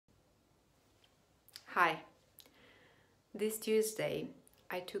Hi. This Tuesday,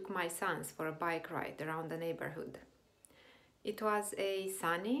 I took my sons for a bike ride around the neighborhood. It was a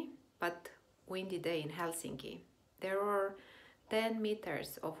sunny but windy day in Helsinki. There were 10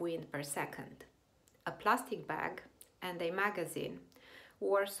 meters of wind per second. A plastic bag and a magazine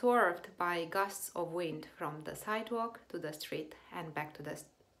were swerved by gusts of wind from the sidewalk to the street and back to the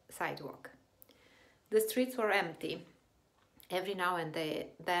sidewalk. The streets were empty. Every now and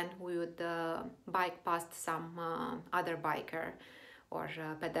then we would bike past some other biker or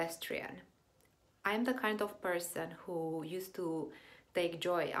pedestrian. I'm the kind of person who used to take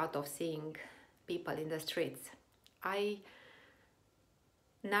joy out of seeing people in the streets. I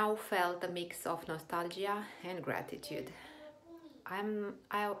now felt a mix of nostalgia and gratitude. I'm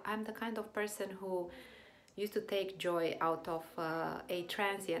the kind of person who used to take joy out of a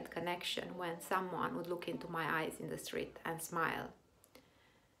transient connection when someone would look into my eyes in the street and smile.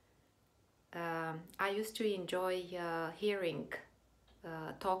 I used to enjoy hearing,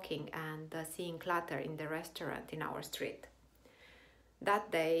 talking and seeing clutter in the restaurant in our street.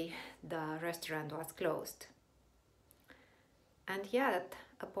 That day the restaurant was closed. And yet,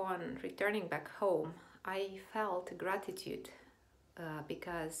 upon returning back home, I felt gratitude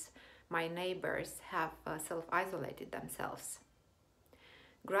because my neighbors have self-isolated themselves.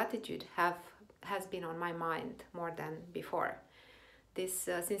 Gratitude has been on my mind more than before. This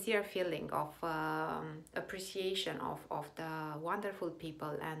sincere feeling of appreciation of the wonderful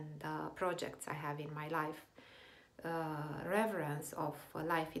people and projects I have in my life, reverence of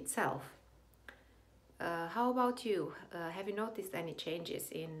life itself. How about you? Have you noticed any changes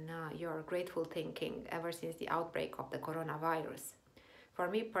in your grateful thinking ever since the outbreak of the coronavirus? For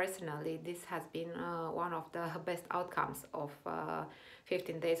me personally, this has been one of the best outcomes of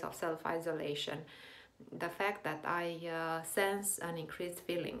 15 days of self-isolation. The fact that I sense an increased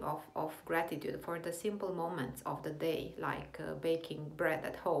feeling of gratitude for the simple moments of the day, like baking bread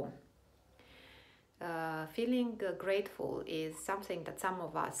at home. Feeling grateful is something that some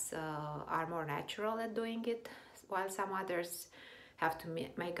of us are more natural at doing it, while some others have to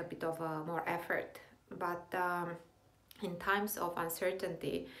make a bit of more effort. But in times of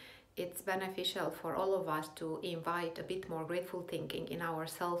uncertainty, it's beneficial for all of us to invite a bit more grateful thinking in our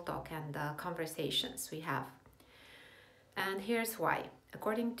self-talk and conversations we have. And here's why.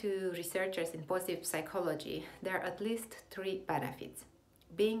 According to researchers in positive psychology, there are at least 3 benefits.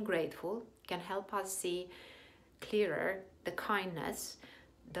 Being grateful can help us see clearer the kindness,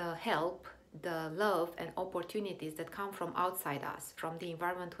 the help, the love and opportunities that come from outside us, from the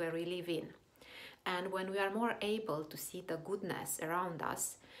environment where we live in. And when we are more able to see the goodness around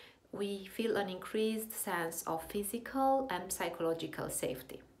us, we feel an increased sense of physical and psychological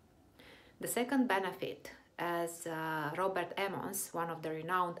safety. The second benefit, as Robert Emmons, one of the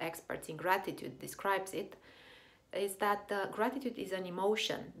renowned experts in gratitude, describes it, is that gratitude is an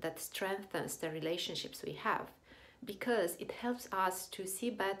emotion that strengthens the relationships we have, because it helps us to see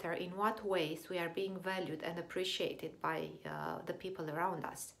better in what ways we are being valued and appreciated by the people around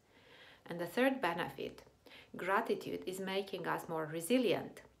us. And the third benefit, gratitude is making us more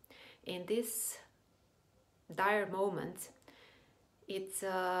resilient. In these dire moments, it's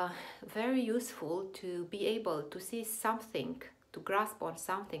very useful to be able to see something, to grasp on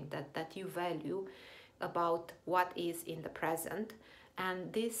something that you value about what is in the present,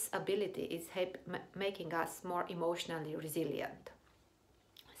 and this ability is making us more emotionally resilient.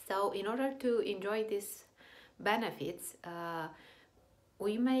 So in order to enjoy these benefits,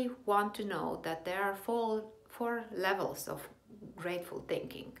 we may want to know that there are four levels of grateful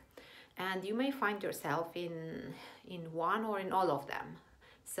thinking, and you may find yourself in one or in all of them.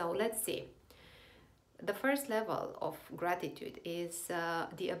 So let's see. The first level of gratitude is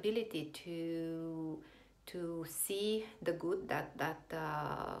the ability to see the good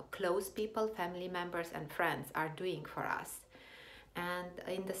that close people, family members and friends are doing for us. And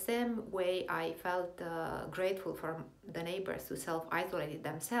in the same way I felt grateful for the neighbors who self-isolated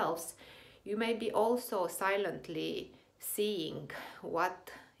themselves, you may be also silently seeing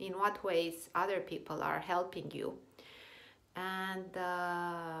in what ways other people are helping you. And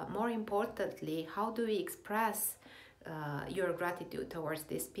more importantly, how do we express your gratitude towards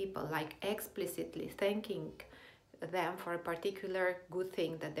these people, like explicitly thanking them for a particular good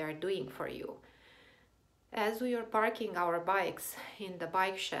thing that they are doing for you. As we were parking our bikes in the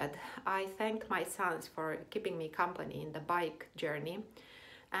bike shed, I thanked my sons for keeping me company in the bike journey,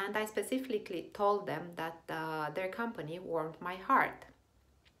 and I specifically told them that their company warmed my heart.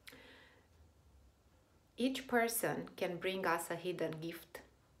 Each person can bring us a hidden gift,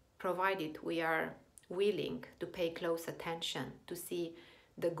 provided we are willing to pay close attention to see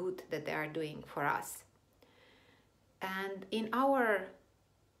the good that they are doing for us. And in our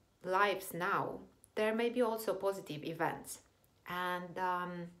lives now, there may be also positive events. And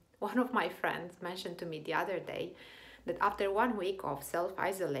one of my friends mentioned to me the other day that after 1 week of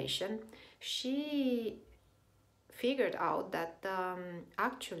self-isolation, she figured out that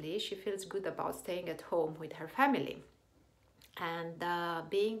actually she feels good about staying at home with her family. And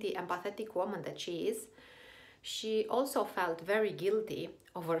being the empathetic woman that she is, she also felt very guilty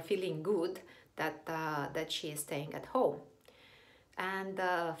over feeling good that she is staying at home. And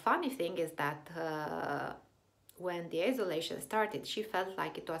the funny thing is that when the isolation started, she felt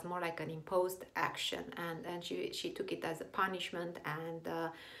like it was more like an imposed action, and she took it as a punishment,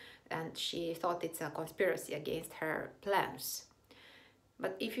 and she thought it's a conspiracy against her plans.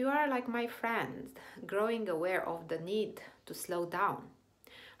 But if you are like my friend, growing aware of the need to slow down,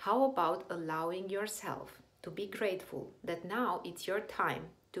 how about allowing yourself to be grateful that now it's your time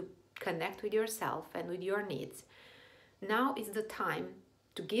to connect with yourself and with your needs? Now is the time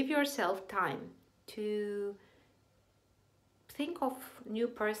to give yourself time to think of new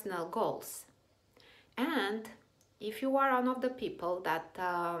personal goals. And if you are one of the people that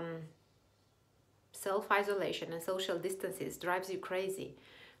self-isolation and social distances drives you crazy,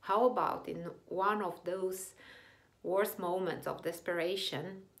 how about in one of those worst moments of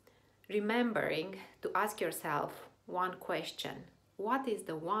desperation, remembering to ask yourself one question: what is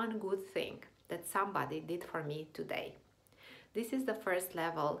the one good thing that somebody did for me today? This is the first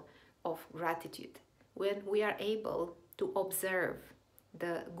level of gratitude, when we are able to observe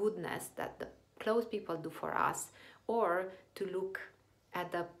the goodness that the close people do for us, or to look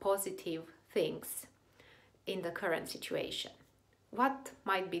at the positive things in the current situation. What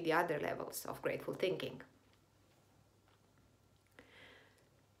might be the other levels of grateful thinking?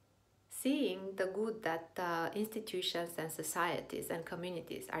 Seeing the good that institutions and societies and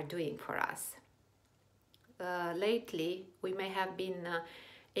communities are doing for us. Lately, we may have been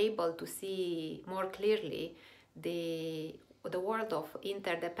able to see more clearly the world of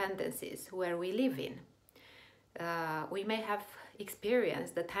interdependencies where we live in. We may have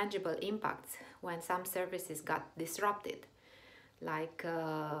experienced the tangible impacts when some services got disrupted. Like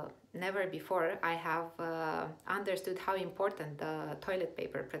never before, I have understood how important the toilet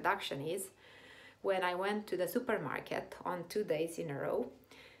paper production is when I went to the supermarket on 2 days in a row,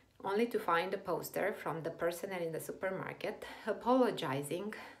 only to find a poster from the personnel in the supermarket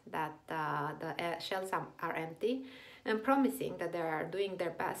apologizing that the shelves are empty and promising that they are doing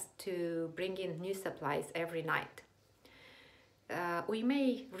their best to bring in new supplies every night. We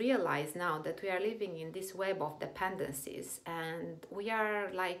may realize now that we are living in this web of dependencies, and we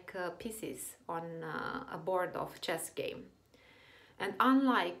are like pieces on a board of chess game. And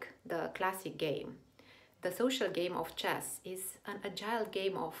unlike the classic game, the social game of chess is an agile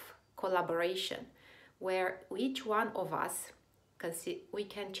game of collaboration, where each one of us we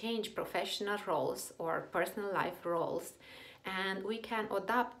can change professional roles or personal life roles, and we can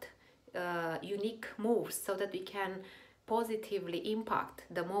adapt unique moves so that we can positively impact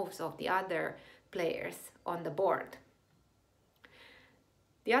the moves of the other players on the board.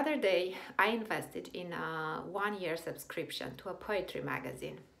 The other day, I invested in a 1-year subscription to a poetry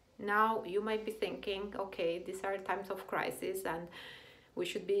magazine. Now you might be thinking, okay, these are times of crisis and we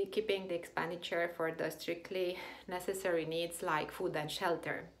should be keeping the expenditure for the strictly necessary needs like food and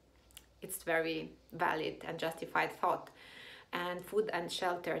shelter. It's very valid and justified thought. And food and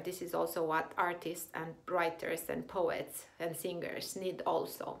shelter, this is also what artists and writers and poets and singers need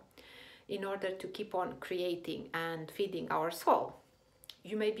also, in order to keep on creating and feeding our soul.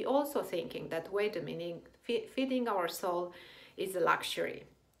 You may be also thinking that, wait a minute, feeding our soul is a luxury.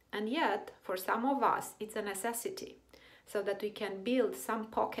 And yet, for some of us, it's a necessity, so that we can build some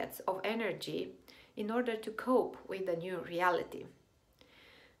pockets of energy in order to cope with the new reality.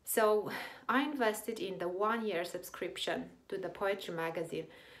 So I invested in the 1-year subscription to the poetry magazine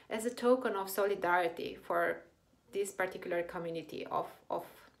as a token of solidarity for this particular community of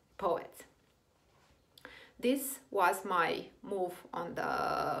poets. This was my move on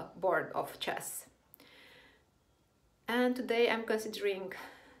the board of chess. And today I'm considering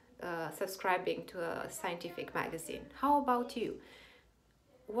subscribing to a scientific magazine. How about you?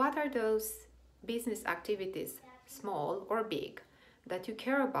 What are those business activities, small or big, that you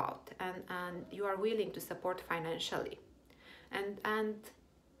care about and you are willing to support financially? And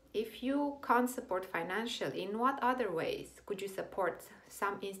if you can't support financially, in what other ways could you support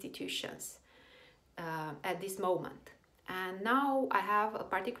some institutions at this moment? And now I have a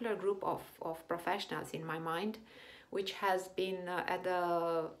particular group of professionals in my mind, which has been at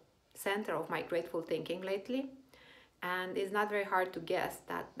the center of my grateful thinking lately. And it's not very hard to guess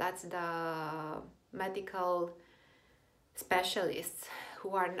that that's the medical specialists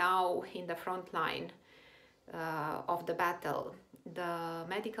who are now in the front line of the battle. The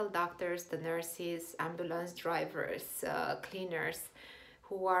medical doctors, the nurses, ambulance drivers, cleaners,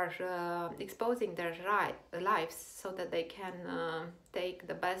 who are exposing their lives so that they can take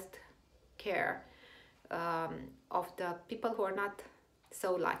the best care of the people who are not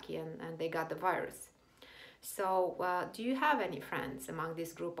so lucky and they got the virus. So do you have any friends among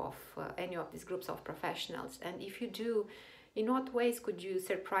this group of any of these groups of professionals? And if you do, in what ways could you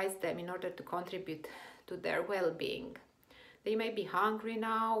surprise them in order to contribute to their well-being? They may be hungry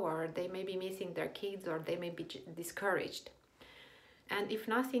now, or they may be missing their kids, or they may be discouraged. And if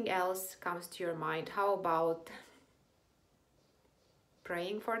nothing else comes to your mind, how about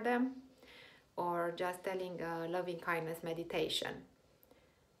praying for them, or just telling a loving kindness meditation?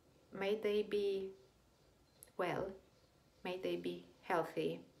 May they be well, may they be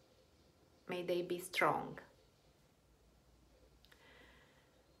healthy, may they be strong.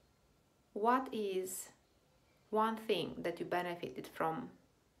 What is one thing that you benefited from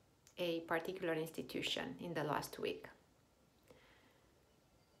a particular institution in the last week?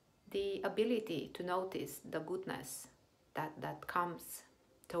 The ability to notice the goodness that comes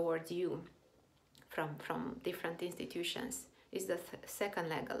towards you from different institutions is the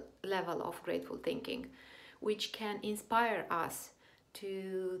second level of grateful thinking, which can inspire us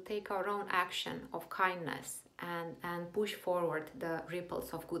to take our own action of kindness and push forward the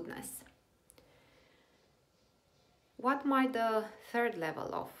ripples of goodness. What might the third level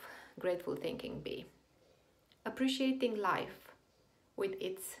of grateful thinking be? Appreciating life with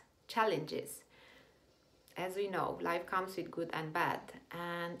its challenges. As we know, life comes with good and bad,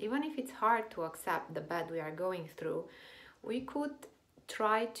 and even if it's hard to accept the bad we are going through, we could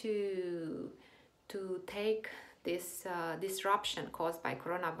try to take this disruption caused by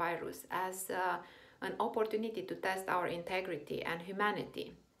coronavirus as an opportunity to test our integrity and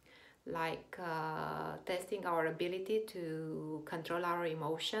humanity, like testing our ability to control our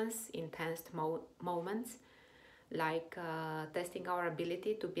emotions in tense moments, like testing our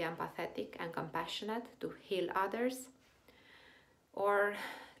ability to be empathetic and compassionate, to heal others, or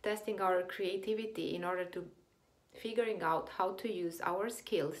testing our creativity in order to figuring out how to use our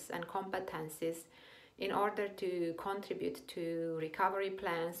skills and competencies in order to contribute to recovery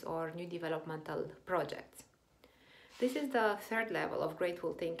plans or new developmental projects. This is the third level of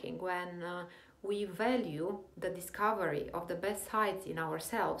grateful thinking, when we value the discovery of the best sides in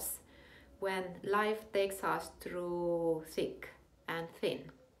ourselves when life takes us through thick and thin.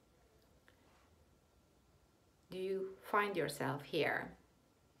 Do you find yourself here?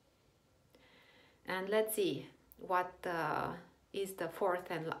 And let's see what is the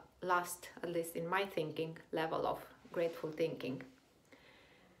fourth and last, at least in my thinking, level of grateful thinking.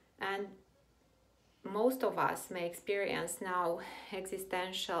 And most of us may experience now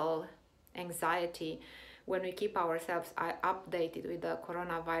existential anxiety when we keep ourselves updated with the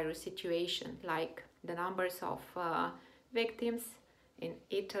coronavirus situation, like the numbers of victims in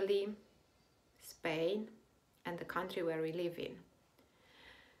Italy, Spain, and the country where we live in.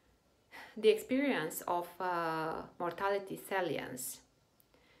 The experience of mortality salience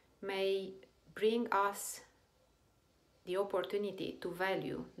may bring us the opportunity to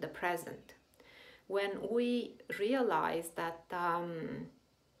value the present. When we realize that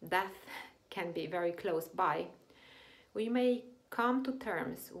death can be very close by, we may come to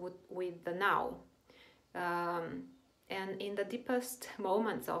terms with the now. And in the deepest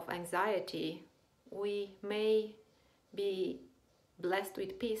moments of anxiety, we may be blessed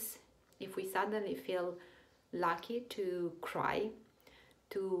with peace if we suddenly feel lucky to cry,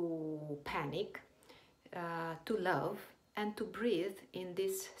 to panic, to love, and to breathe in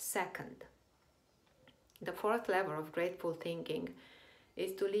this second. The fourth level of grateful thinking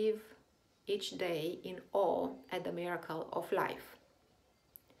is to live each day in awe at the miracle of life.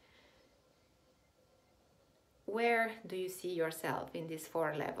 Where do you see yourself in these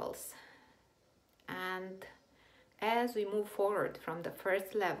four levels? And as we move forward from the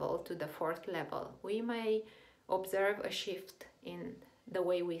first level to the fourth level, we may observe a shift in the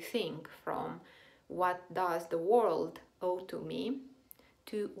way we think from what does the world owe to me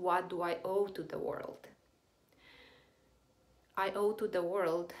to what do I owe to the world. I owe to the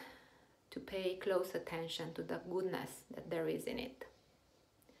world to pay close attention to the goodness that there is in it.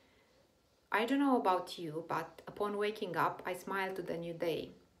 I don't know about you, but upon waking up, I smile to the new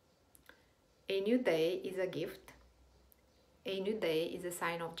day. A new day is a gift. A new day is a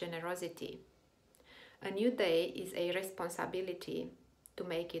sign of generosity. A new day is a responsibility to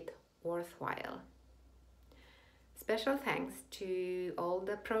make it worthwhile. Special thanks to all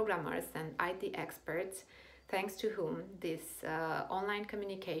the programmers and IT experts, thanks to whom this online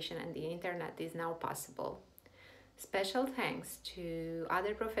communication and the internet is now possible. Special thanks to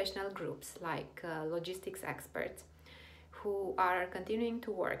other professional groups like logistics experts who are continuing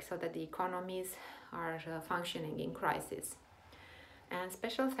to work so that the economies are functioning in crisis. And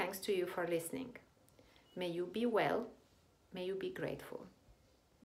special thanks to you for listening. May you be well, may you be grateful.